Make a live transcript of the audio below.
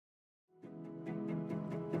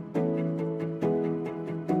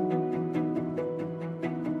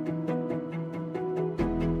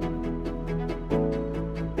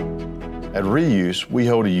At reUse, we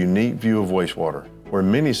hold a unique view of wastewater. Where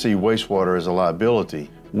many see wastewater as a liability,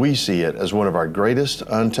 we see it as one of our greatest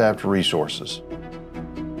untapped resources.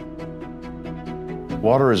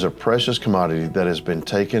 Water is a precious commodity that has been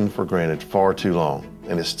taken for granted far too long,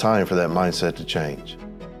 and it's time for that mindset to change.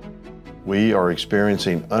 We are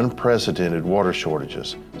experiencing unprecedented water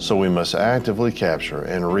shortages, so we must actively capture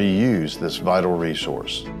and reuse this vital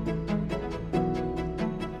resource.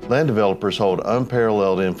 Land developers hold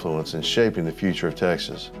unparalleled influence in shaping the future of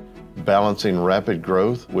Texas. Balancing rapid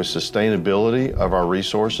growth with sustainability of our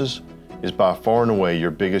resources is by far and away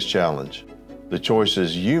your biggest challenge. The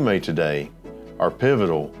choices you make today are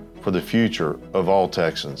pivotal for the future of all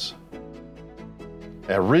Texans.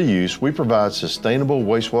 At reUse, we provide sustainable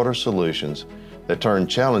wastewater solutions that turn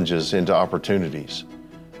challenges into opportunities.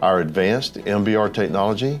 Our advanced MBR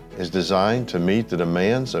technology is designed to meet the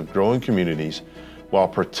demands of growing communities while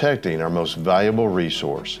protecting our most valuable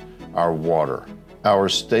resource, our water. Our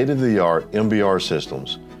state-of-the-art MBR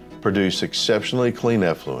systems produce exceptionally clean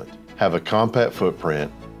effluent, have a compact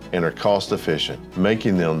footprint, and are cost-efficient,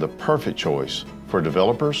 making them the perfect choice for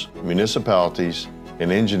developers, municipalities,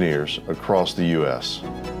 and engineers across the U.S.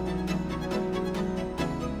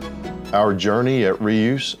 Our journey at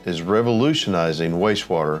reUse is revolutionizing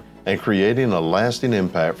wastewater and creating a lasting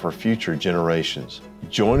impact for future generations.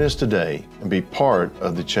 Join us today and be part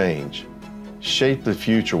of the change. Shape the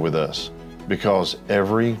future with us, because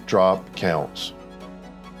every drop counts.